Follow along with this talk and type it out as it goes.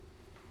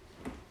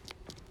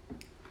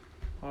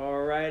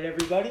All right,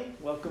 everybody,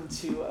 welcome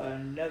to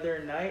another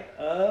night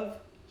of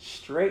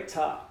Straight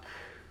Talk.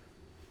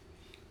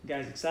 You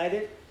guys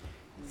excited?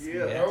 Yeah,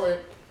 Yes. throw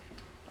it.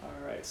 All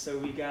right,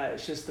 so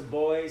it's just the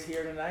boys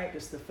here tonight,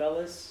 just the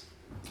fellas.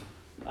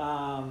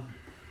 Um,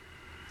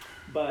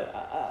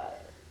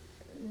 but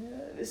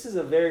this is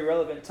a very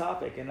relevant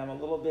topic, and I'm a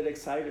little bit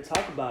excited to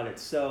talk about it.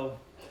 So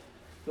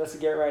let's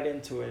get right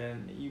into it.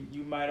 And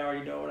you might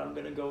already know what I'm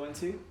going to go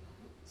into.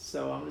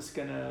 So I'm just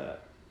going to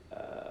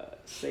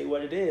say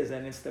what it is,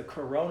 and it's the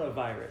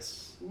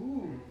coronavirus.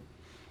 Ooh.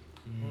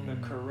 The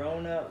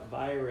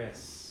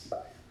coronavirus,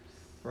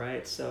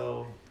 right?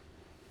 So,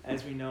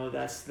 as we know,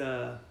 that's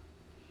the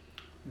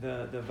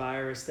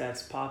virus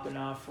that's popping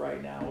off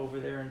right now over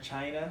there in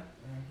China.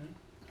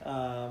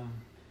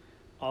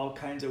 All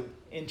kinds of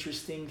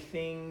interesting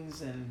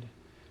things and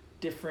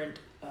different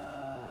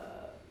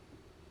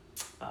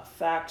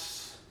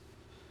facts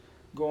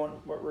going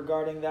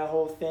regarding that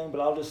whole thing.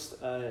 But I'll just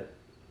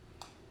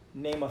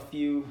name a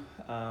few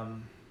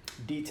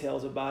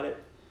details about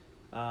it.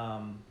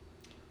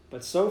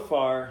 But so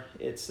far,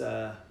 it's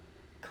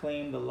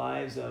claimed the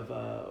lives of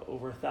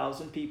over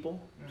 1,000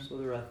 people. So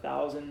there are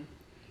 1,000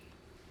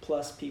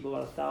 plus people,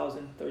 about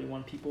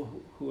 1,031 people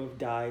who have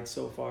died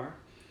so far.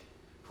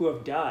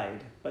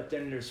 But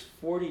then there's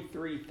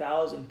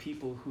 43,000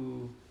 people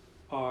who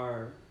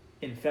are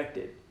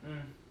infected.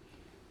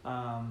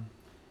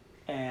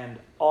 And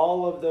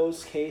all of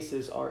those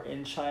cases are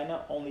in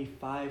China. Only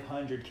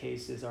 500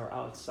 cases are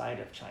outside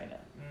of China.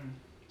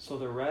 So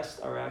the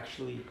rest are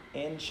actually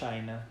in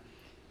China,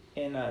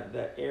 in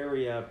the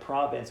area,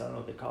 province, I don't know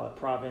what they call it,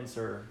 province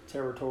or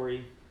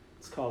territory.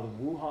 It's called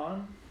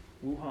Wuhan.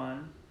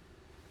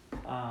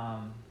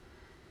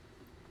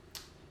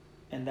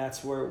 And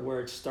that's where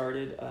it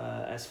started.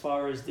 As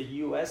far as the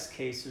U.S.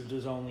 cases,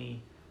 there's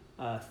only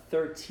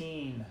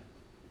 13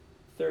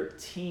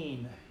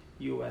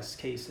 U.S.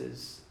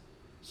 cases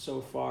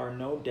so far,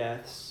 no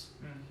deaths.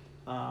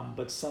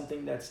 But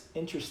something that's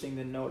interesting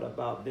to note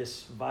about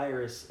this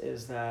virus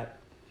is that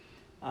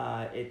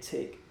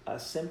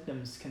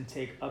symptoms can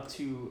take up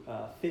to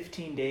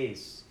 15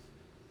 days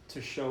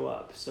to show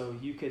up. So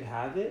you could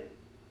have it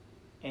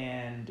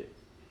and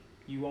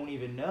you won't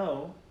even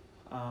know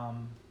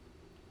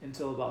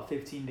until about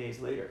 15 days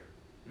later.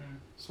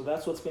 So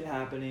that's what's been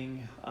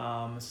happening.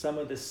 Some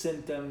of the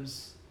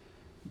symptoms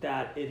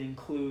that it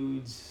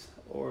includes,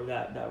 or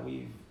that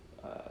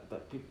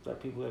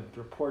people have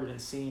reported and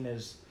seen,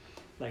 is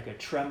like a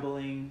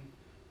trembling.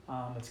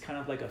 It's kind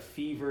of like a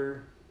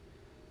fever.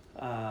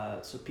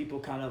 So people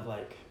kind of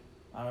like,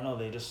 I don't know,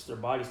 their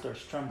body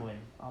starts trembling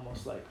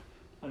almost like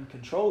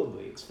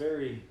uncontrollably. It's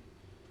very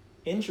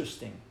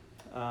interesting.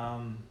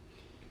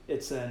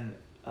 It's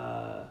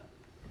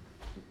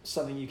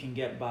something you can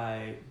get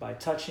by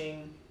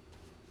touching,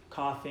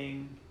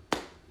 coughing.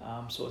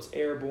 So it's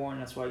airborne.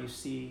 That's why you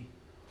see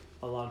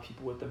a lot of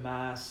people with the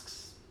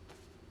masks.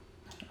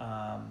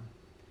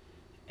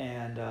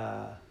 And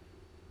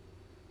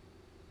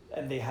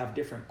they have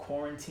different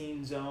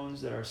quarantine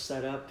zones that are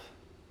set up.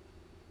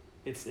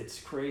 It's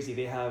crazy.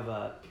 They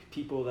have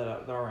people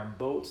that are in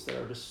boats that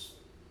are just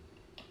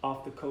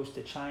off the coast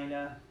of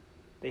China.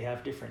 They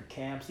have different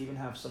camps. Even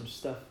have some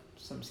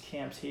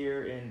camps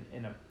here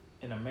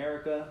in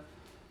America,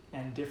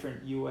 and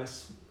different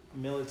U.S.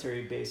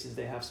 military bases.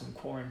 They have some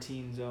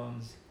quarantine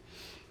zones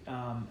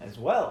as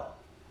well.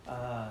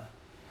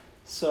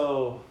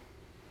 So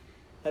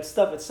that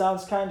stuff, it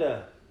sounds kind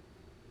of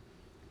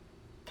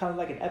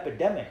like an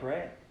epidemic,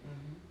 right?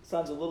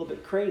 Sounds a little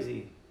bit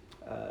crazy.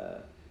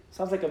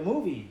 Sounds like a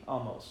movie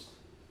almost.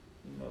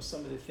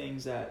 Some of the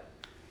things that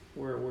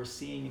we're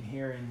seeing and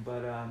hearing.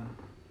 But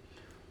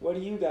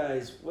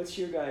what's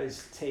your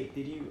guys' take?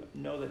 Did you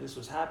know that this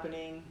was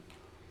happening,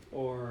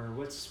 or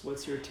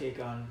what's your take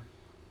on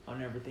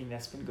everything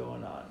that's been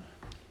going on?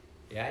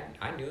 Yeah,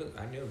 I knew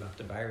about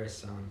the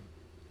virus.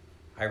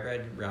 I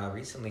read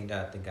recently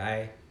that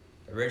the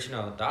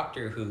original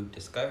doctor who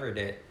discovered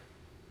it,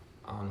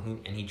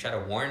 and he tried to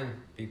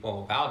warn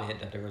people about it,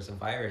 that there was a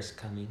virus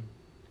coming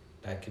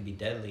that could be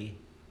deadly,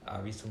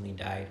 recently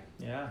died.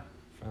 Yeah.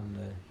 From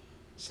the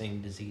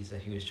same disease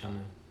that he was trying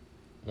to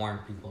warn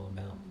people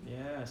about.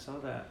 Yeah, I saw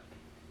that.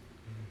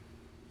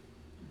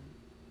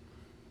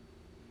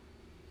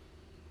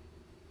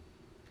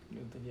 You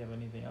don't think you have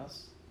anything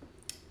else?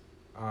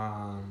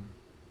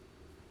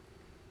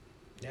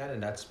 Yeah, then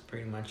that's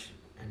pretty much,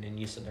 and then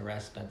you said the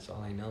rest. That's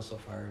all I know so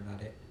far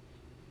about it.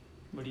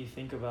 What do you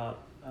think about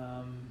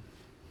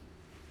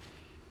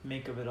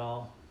make of it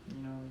all?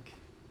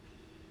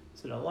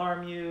 Does it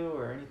alarm you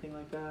or anything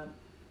like that?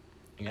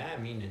 Yeah, I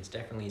mean, it's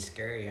definitely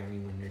scary. I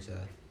mean, when there's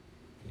a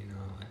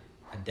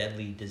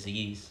deadly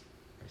disease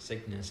or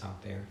sickness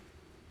out there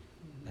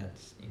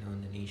that's,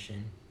 in the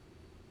nation.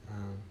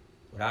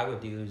 What I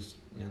would do is,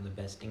 the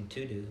best thing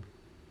to do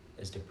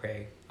is to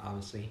pray,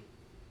 obviously.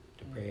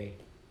 To pray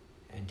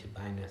and to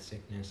bind that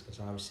sickness, because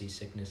obviously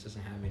sickness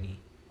doesn't have any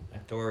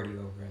authority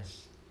over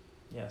us.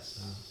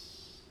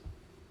 Yes.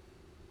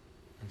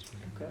 That's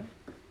what I Okay.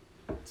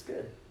 That's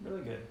good.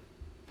 Really good.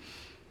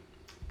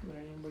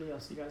 Anybody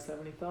else? You guys have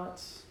any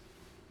thoughts?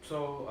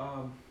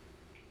 So,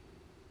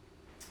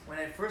 when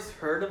I first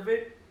heard of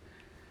it,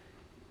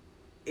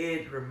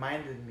 it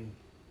reminded me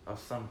of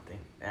something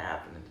that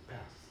happened in the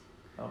past.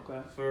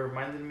 Okay. So it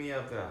reminded me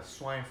of the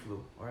swine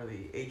flu or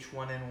the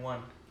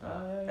H1N1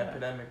 Yeah.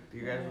 epidemic. Do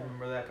you guys Yeah.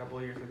 remember that a couple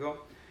of years ago?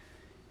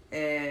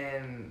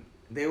 And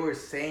they were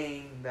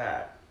saying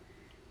that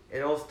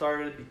it all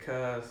started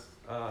because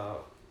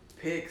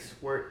pigs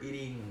were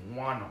eating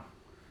guano.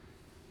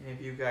 And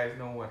if you guys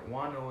know what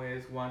guano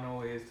is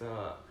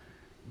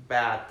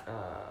bat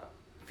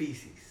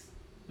feces.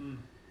 Mm.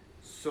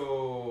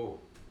 So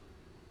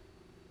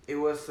it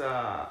was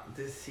a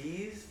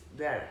disease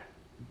that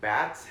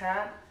bats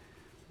had,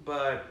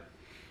 but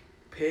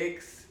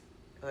pigs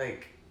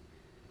like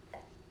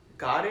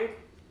got it,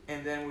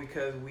 and then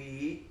because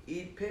we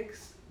eat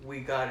pigs, we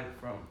got it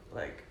from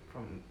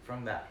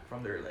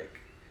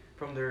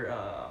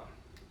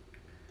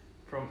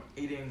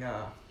eating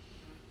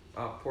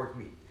pork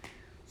meat.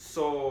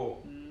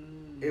 So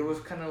it was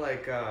kind of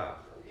like,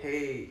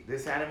 hey,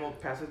 this animal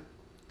passes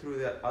through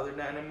the other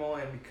animal,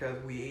 and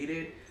because we ate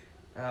it,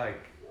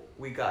 like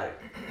we got it.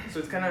 So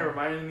it's kind of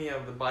reminding me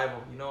of the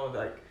Bible, you know,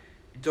 like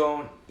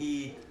don't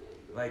eat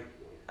like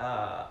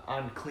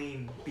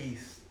unclean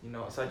beasts, you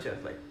know, such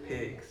as like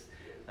pigs,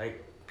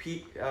 like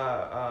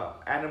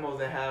animals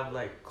that have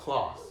like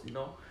claws, you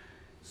know.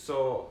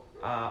 So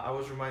I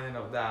was reminded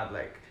of that,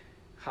 like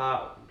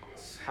how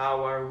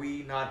are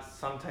we not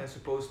sometimes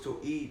supposed to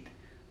eat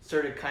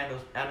certain kind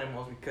of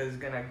animals because it's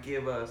gonna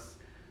give us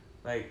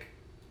like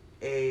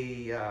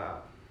a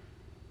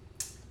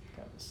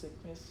Kind of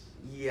sickness.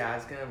 yeah,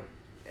 it's gonna,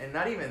 and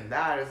not even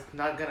that, it's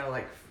not gonna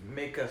like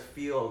make us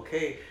feel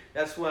okay.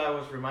 That's why I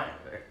was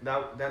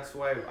that's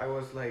why I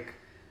was like,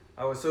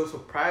 I was so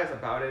surprised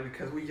about it,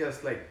 because we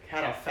just like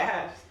had a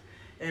fast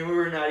and we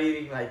were not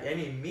eating like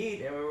any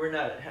meat, and we were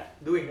not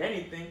doing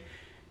anything,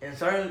 and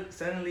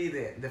suddenly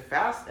the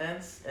fast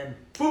ends, and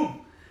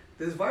boom,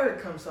 this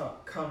virus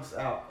comes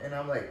out, and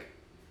I'm like,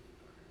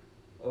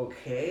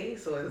 okay,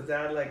 so is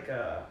that like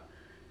a,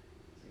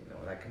 you know,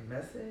 like a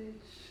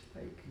message,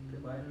 like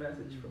divine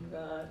message from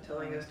God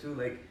telling us to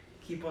like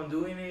keep on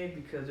doing it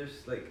because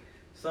there's like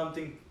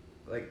something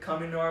like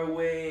coming our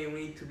way, and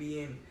we need to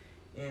be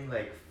in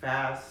like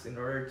fast in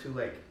order to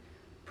like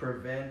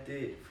prevent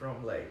it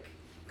from like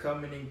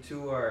coming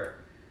into our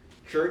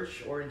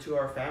church or into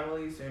our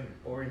families and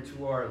or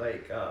into our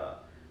like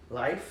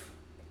life.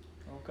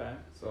 Okay.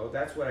 So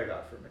that's what I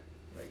got from it,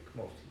 like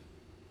mostly.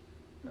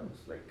 I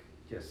was like,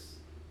 just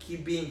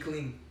keep being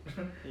clean.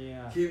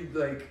 Yeah. Keep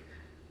like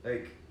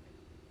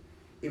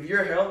if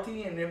you're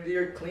healthy and if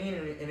you're clean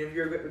and if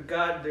you're with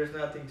God, there's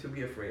nothing to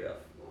be afraid of.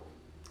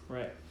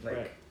 Right.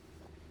 Like,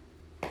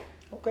 Right.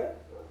 Okay.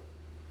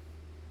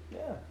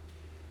 Yeah.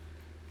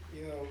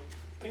 You know,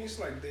 things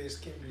like this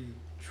can be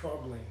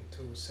troubling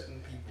to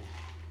certain people.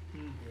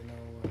 Mm. You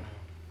know,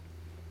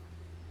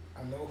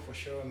 I know for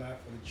sure not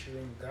for the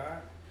children of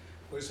God,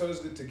 but it's always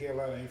good to get a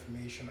lot of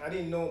information. I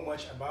didn't know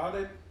much about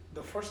it.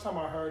 The first time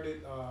I heard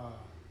it,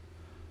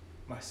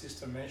 my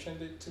sister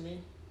mentioned it to me,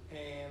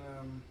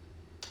 and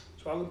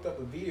so I looked up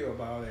a video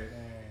about it,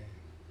 and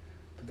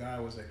the guy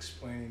was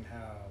explaining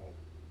how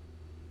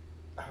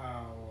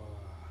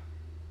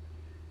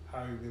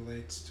it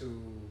relates to,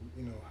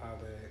 you know, how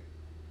they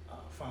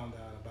found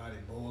out about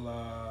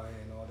Ebola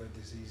and other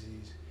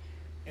diseases,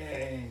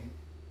 and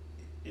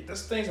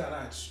those things are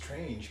not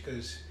strange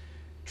because,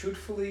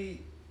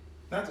 truthfully,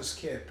 not to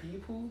scare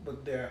people,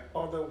 but there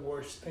are other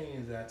worse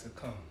things that to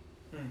come,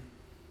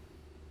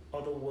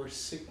 other worse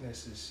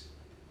sicknesses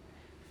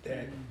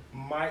that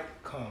might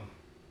come.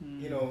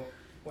 You know,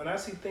 when I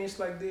see things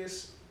like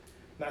this,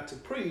 not to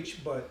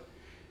preach, but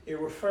it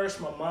refers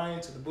my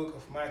mind to the book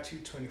of Matthew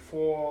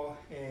 24,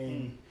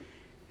 and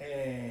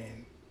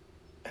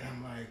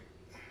I'm like,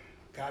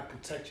 God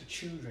protect your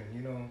children,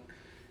 you know,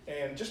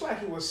 and just like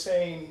he was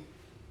saying,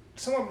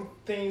 some of the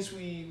things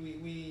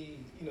we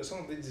you know, some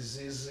of the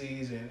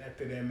diseases and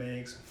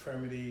epidemics,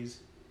 infirmities,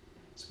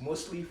 it's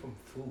mostly from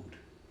food.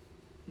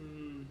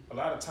 A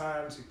lot of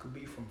times it could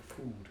be from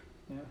food.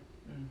 Yeah.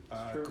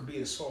 It could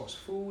be a source,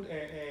 food,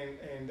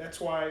 and that's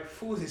why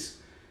food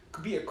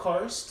could be a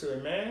curse to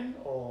a man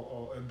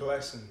or a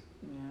blessing.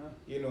 Yeah.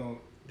 You know,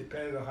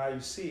 depending on how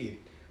you see it.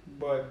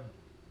 But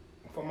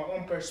from my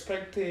own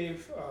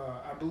perspective,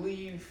 I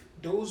believe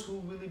those who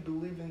really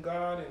believe in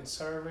God and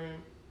serve Him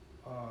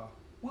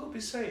will be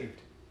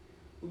saved.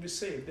 Will be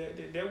saved.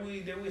 That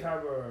we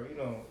have a, you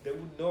know, they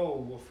would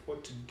know of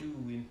what to do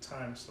in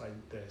times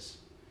like this.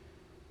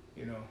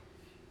 You know.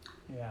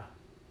 Yeah.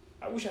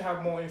 I wish I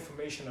had more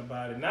information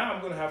about it. Now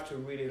I'm gonna have to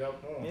read it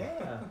up more.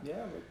 Yeah.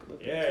 Yeah.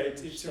 Look Yeah, into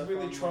it's a stuff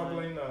really online.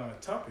 troubling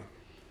topic.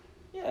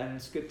 Yeah, and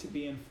it's good to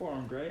be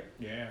informed, right?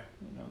 Yeah.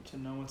 You know, to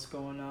know what's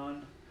going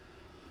on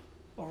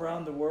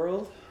around the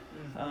world.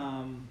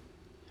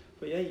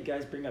 But yeah, you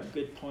guys bring up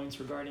good points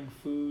regarding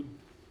food.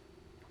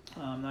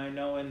 I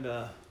know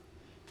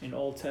in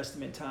Old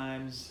Testament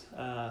times,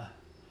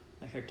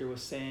 like Hector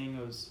was saying,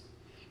 it was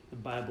the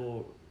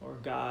Bible or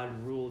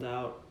God ruled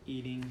out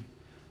eating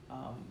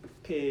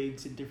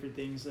pigs and different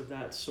things of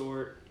that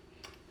sort.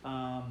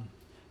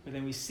 But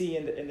then we see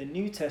in the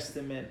New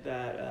Testament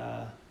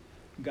that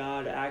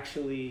God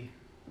actually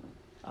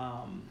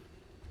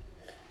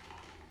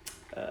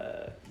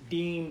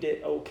deemed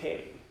it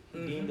okay.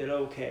 Mm-hmm. Deemed it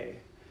okay.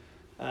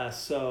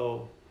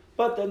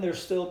 But then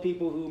there's still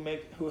people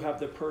who have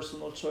the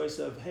personal choice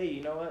of, hey,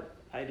 you know what?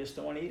 I just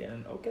don't want to eat it.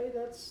 And okay,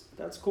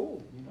 that's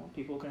cool. You know,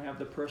 people can have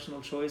the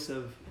personal choice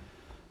of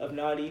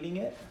not eating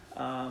it.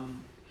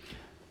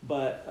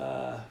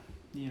 But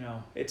you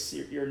know,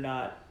 you're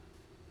not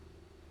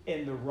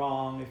in the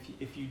wrong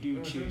if you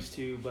do choose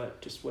to,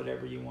 but just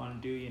whatever you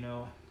want to do, you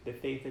know, the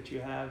faith that you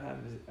have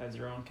as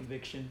your own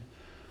conviction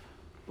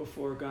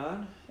before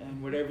God,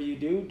 and whatever you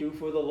do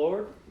for the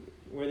Lord.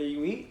 Whether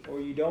you eat or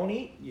you don't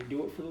eat, you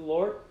do it for the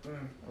Lord,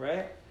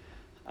 right?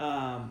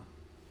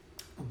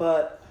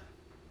 But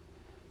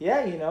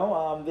yeah, you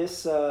know,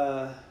 this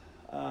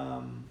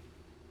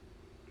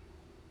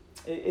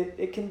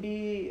it can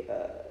be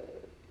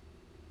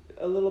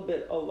a little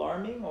bit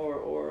alarming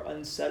or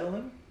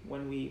unsettling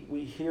when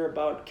we hear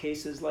about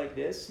cases like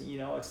this. You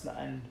know, it's not,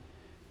 and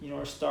you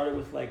know, it started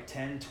with like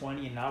 10,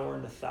 20, and now we're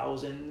in the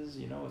thousands.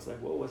 You know, it's like,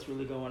 whoa, what's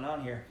really going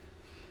on here?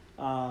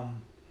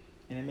 And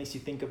it makes you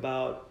think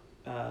about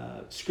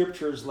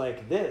scriptures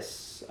like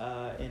this.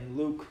 In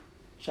Luke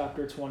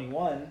chapter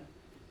 21,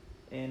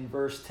 in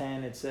verse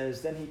 10, it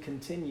says, Then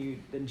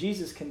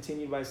Jesus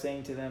continued by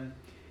saying to them,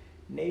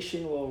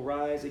 Nation will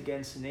rise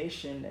against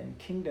nation and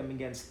kingdom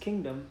against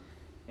kingdom,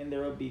 and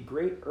there will be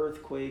great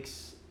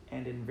earthquakes,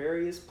 and in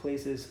various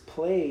places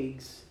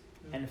plagues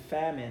and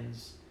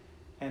famines,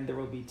 and there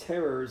will be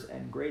terrors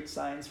and great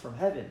signs from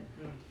heaven.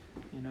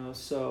 You know,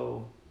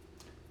 so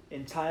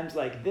in times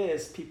like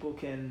this, people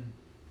can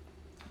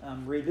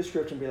read the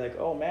scripture and be like,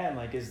 oh man,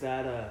 like, is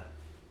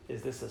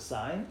this a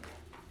sign?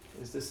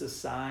 Is this a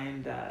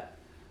sign that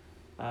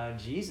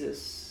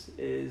Jesus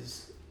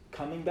is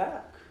coming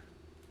back?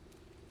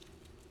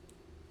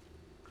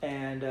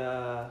 And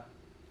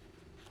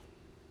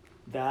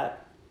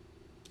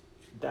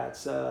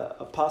that's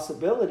a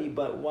possibility.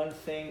 But one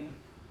thing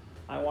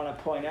I want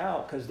to point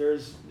out, because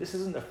this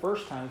isn't the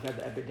first time we've had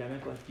the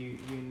epidemic, like you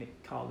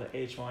call the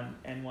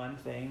H1N1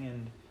 thing,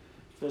 and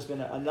there's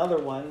been another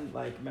one,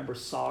 like, remember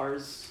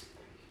SARS?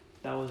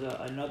 That was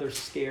another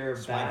scare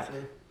back.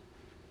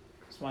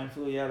 Swine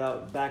flu, yeah,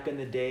 that back in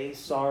the day,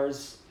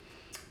 SARS.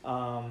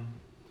 Now,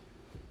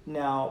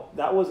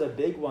 that was a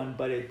big one,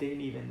 but it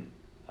didn't even,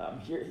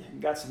 here,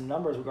 got some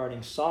numbers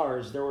regarding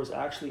SARS. There was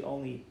actually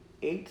only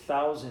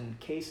 8,000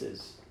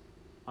 cases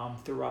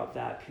throughout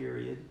that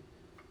period.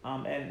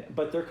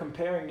 But they're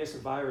comparing this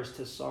virus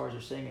to SARS.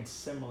 They're saying it's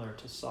similar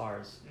to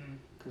SARS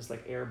because it's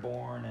like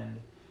airborne,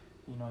 and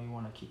you know, you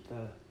want to keep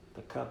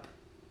the cup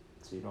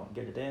so you don't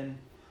get it in.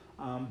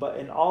 But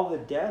in all the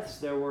deaths,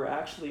 there were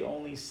actually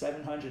only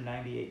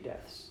 798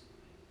 deaths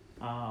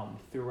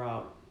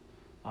throughout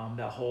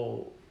that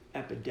whole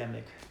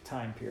epidemic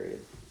time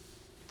period.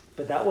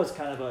 But that was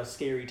kind of a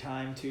scary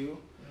time too.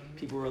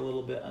 People were a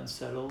little bit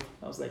unsettled.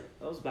 That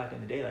was back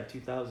in the day, like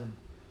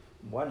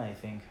 2001, I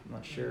think. I'm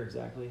not sure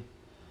exactly.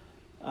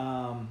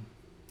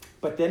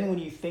 But then when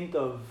you think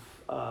of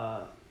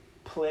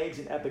plagues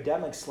and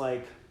epidemics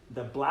like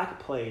the Black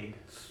Plague,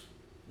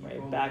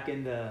 right, back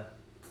in the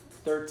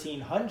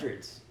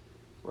 1300s,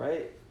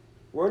 right?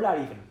 We're not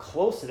even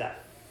close to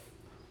that.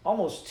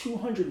 Almost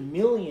 200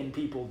 million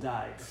people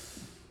died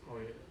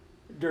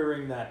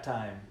during that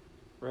time,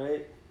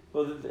 right?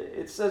 Well,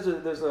 it says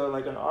that there's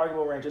like an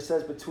arguable range. It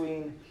says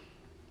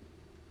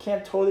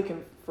can't totally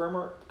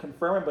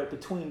confirm it, but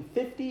between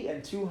 50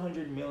 and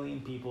 200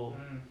 million people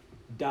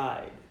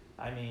died.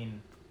 I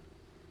mean,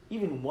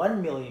 even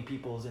 1 million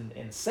people is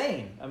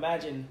insane.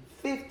 Imagine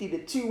 50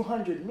 to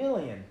 200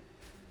 million.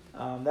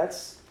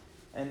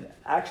 And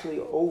actually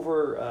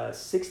over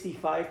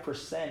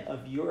 65%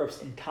 of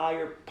Europe's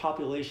entire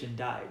population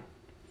died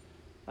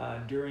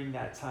during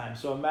that time.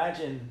 So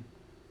imagine,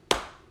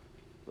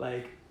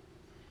 like,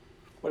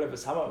 what of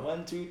us? How about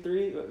 1, 2,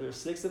 3? There's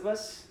 6 of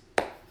us?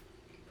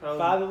 Probably.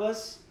 5 of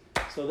us?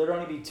 So there'd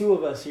only be 2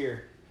 of us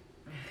here.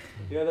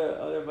 The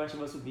other bunch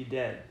of us would be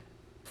dead.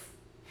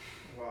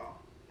 Wow.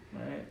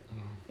 Right?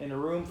 In a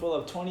room full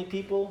of 20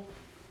 people,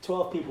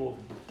 12 people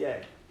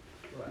dead.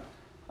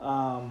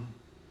 Wow.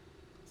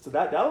 So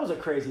that was a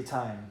crazy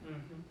time,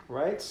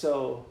 right?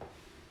 So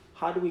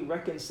how do we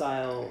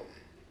reconcile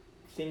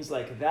things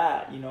like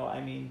that? You know, I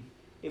mean,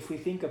 if we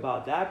think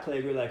about that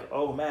plague, we're like,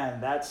 oh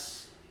man,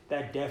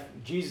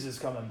 Jesus is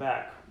coming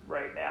back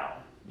right now.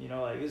 You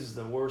know, like, this is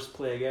the worst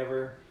plague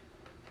ever.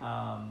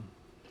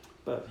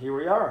 But here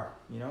we are,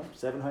 you know,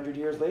 700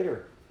 years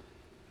later.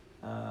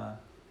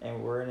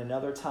 And we're in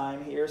another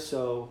time here.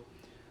 So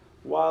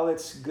while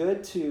it's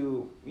good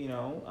to, you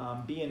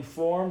know, be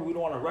informed, we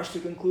don't want to rush to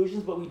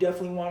conclusions, but we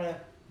definitely want to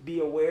be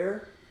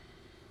aware,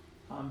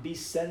 be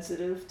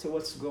sensitive to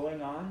what's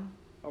going on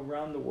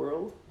around the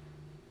world.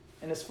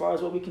 And as far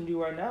as what we can do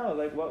right now,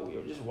 like,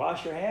 just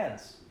wash your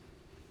hands,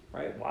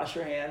 right? Wash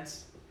your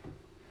hands.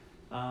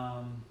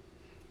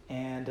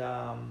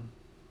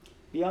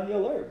 be on the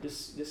alert.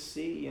 Just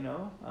see,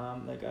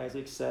 like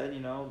Isaac said,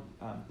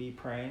 be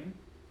praying,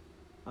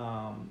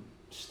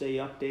 stay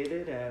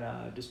updated,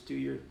 and just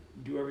do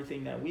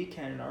everything that we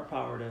can in our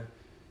power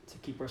to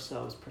keep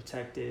ourselves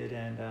protected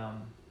and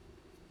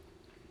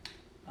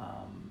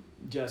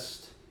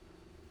just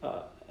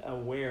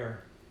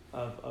aware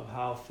of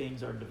how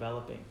things are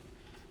developing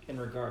in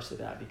regards to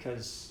that,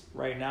 because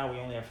right now we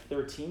only have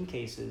 13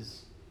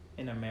 cases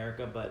in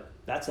America, but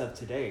that's of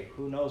today.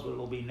 Who knows what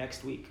it'll be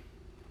next week?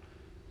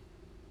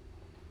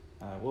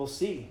 We'll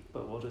see,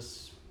 but we'll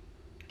just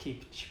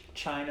keep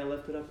China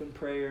lifted up in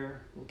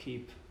prayer. We'll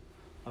keep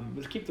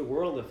the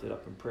world lifted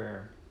up in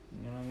prayer.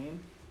 You know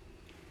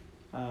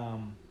what I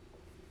mean?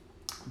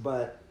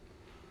 But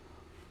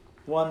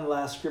one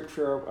last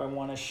scripture I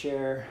want to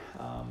share,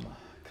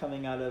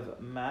 coming out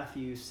of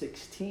Matthew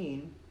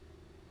 16,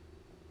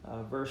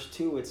 verse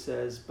 2, it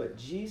says, "But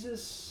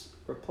Jesus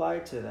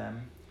replied to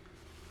them,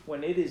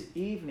 'When it is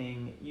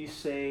evening, you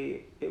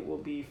say it will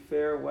be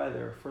fair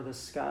weather, for the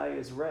sky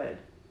is red.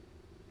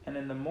 And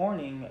in the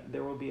morning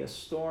there will be a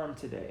storm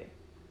today,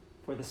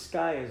 for the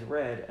sky is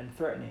red and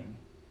threatening.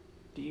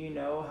 Do you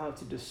know how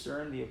to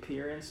discern the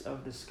appearance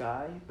of the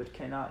sky, but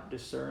cannot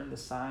discern the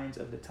signs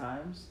of the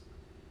times?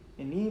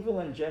 An evil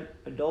and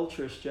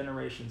adulterous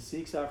generation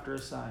seeks after a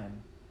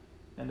sign,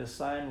 and a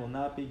sign will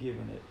not be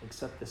given it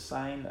except the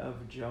sign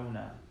of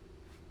Jonah.'"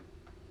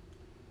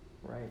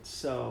 Right,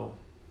 so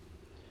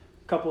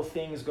a couple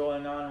things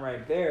going on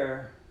right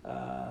there.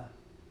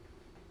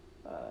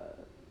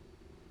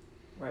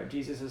 Right,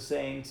 Jesus is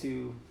saying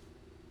to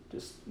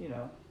just,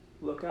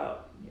 look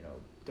out,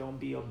 don't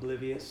be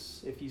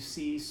oblivious. If you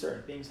see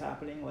certain things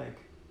happening, like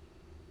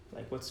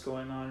what's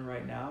going on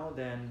right now,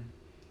 then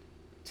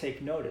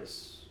take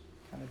notice,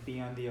 kind of be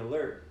on the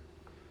alert.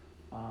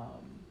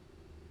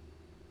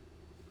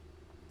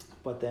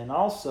 But then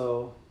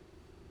also,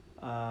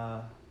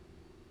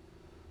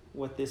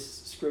 what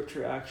this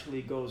scripture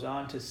actually goes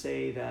on to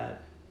say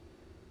that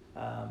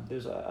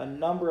there's a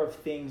number of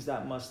things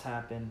that must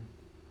happen,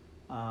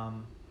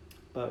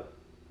 but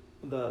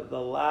the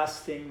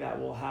last thing that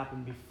will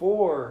happen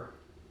before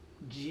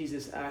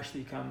Jesus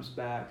actually comes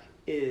back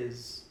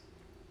is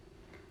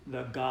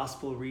the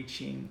gospel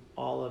reaching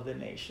all of the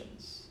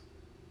nations.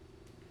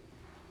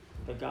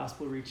 The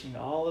gospel reaching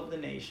all of the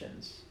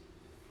nations.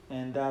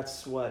 And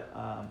that's what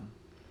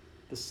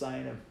the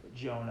sign of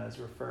Jonah is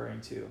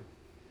referring to,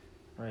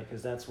 right?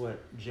 Because that's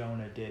what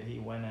Jonah did. He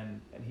went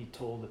in and he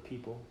told the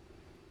people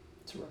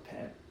to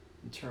repent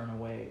and turn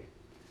away,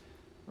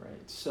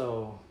 right?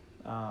 So,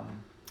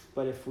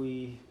 but if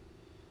we,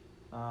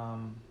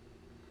 actually,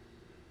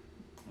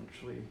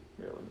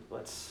 here,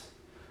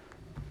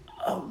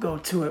 I'll go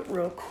to it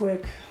real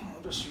quick.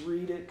 I'll just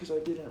read it because I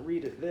didn't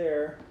read it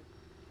there.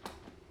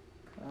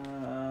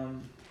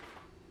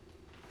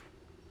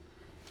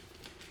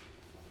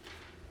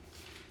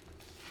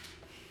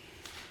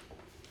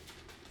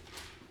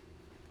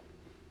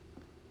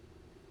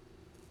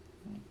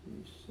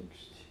 Matthew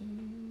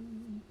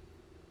 16.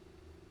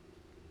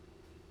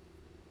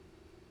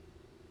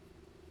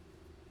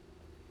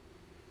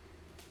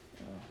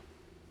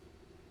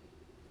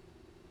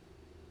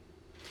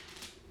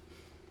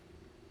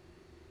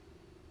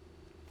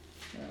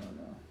 I don't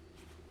know.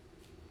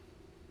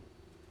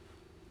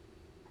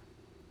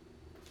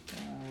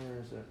 Where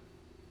is it?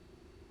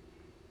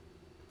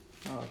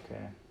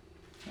 Okay.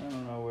 I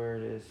don't know where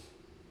it is.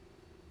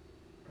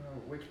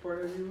 Which part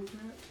are you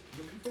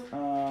looking for?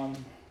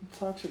 It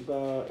talks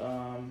about,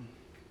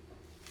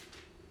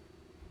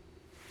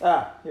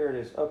 here it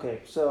is.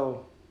 Okay,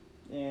 so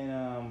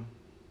in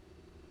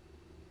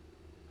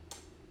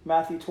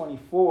Matthew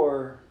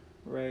 24,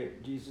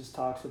 right, Jesus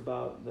talks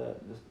about the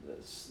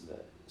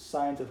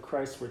signs of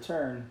Christ's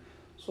return.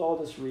 So I'll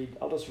just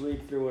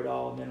read through it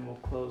all and then we'll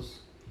close.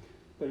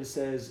 But it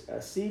says,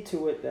 "See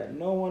to it that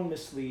no one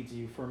misleads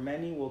you, for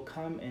many will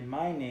come in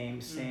my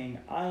name, saying,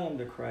 'I am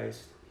the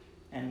Christ,'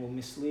 and will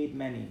mislead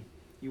many.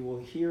 You will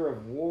hear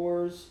of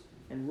wars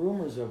and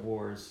rumors of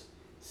wars.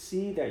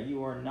 See that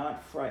you are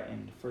not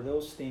frightened, for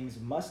those things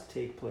must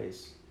take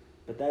place,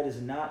 but that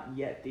is not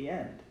yet the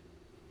end."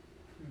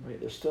 Right?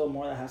 There's still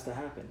more that has to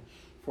happen.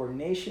 "For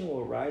nation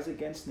will rise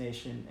against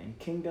nation, and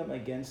kingdom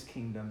against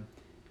kingdom,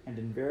 and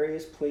in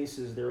various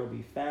places there will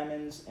be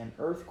famines and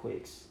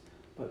earthquakes.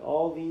 But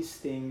all these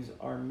things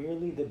are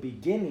merely the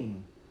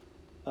beginning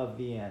of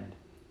the end.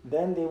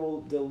 Then they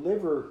will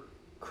deliver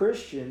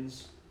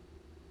Christians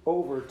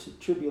over to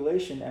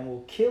tribulation and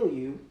will kill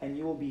you, and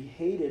you will be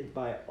hated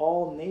by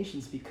all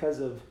nations because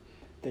of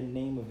the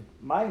name of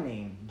my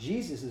name,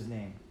 Jesus'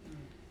 name.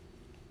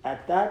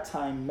 At that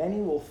time,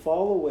 many will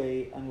fall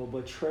away and will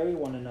betray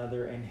one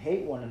another and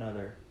hate one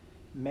another.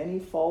 Many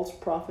false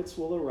prophets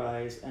will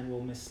arise and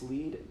will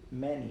mislead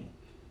many.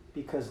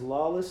 Because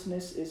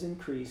lawlessness is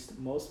increased,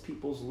 most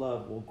people's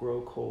love will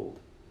grow cold.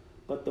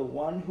 But the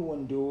one who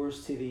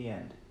endures to the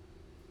end,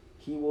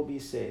 he will be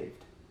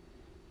saved.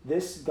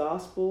 This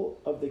gospel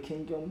of the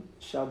kingdom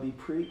shall be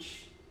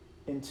preached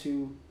in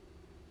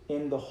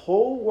the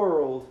whole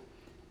world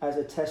as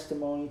a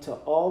testimony to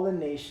all the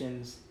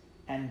nations,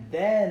 and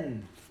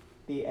then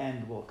the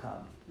end will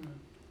come.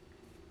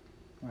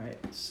 Right?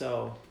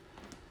 So,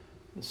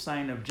 the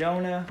sign of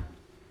Jonah,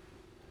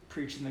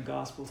 preaching the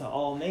gospel to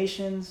all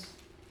nations,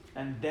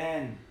 and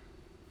then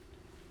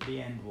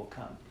the end will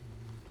come.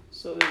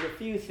 So there's a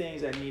few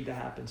things that need to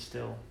happen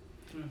still.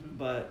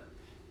 But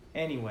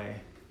anyway,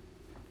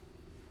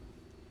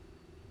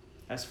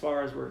 as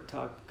far as we're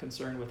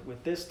concerned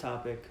with this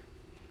topic,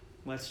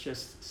 let's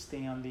just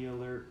stay on the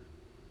alert.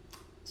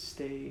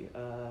 Stay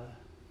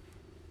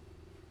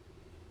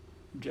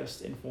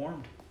just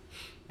informed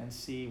and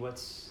see what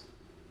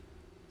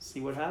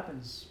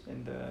happens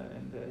in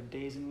the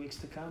days and weeks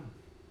to come.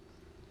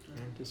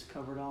 Just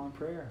cover it all in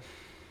prayer.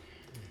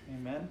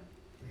 Amen.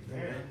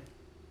 Amen.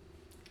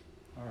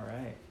 All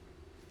right.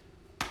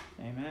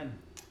 Amen.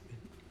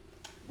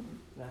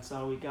 That's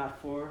all we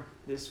got for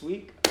this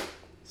week.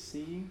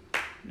 See you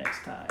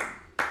next time.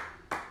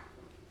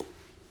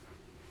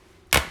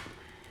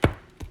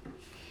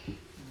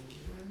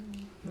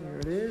 There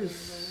it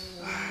is.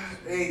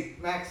 Hey,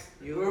 Max,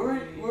 where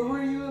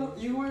were you?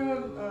 You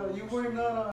were not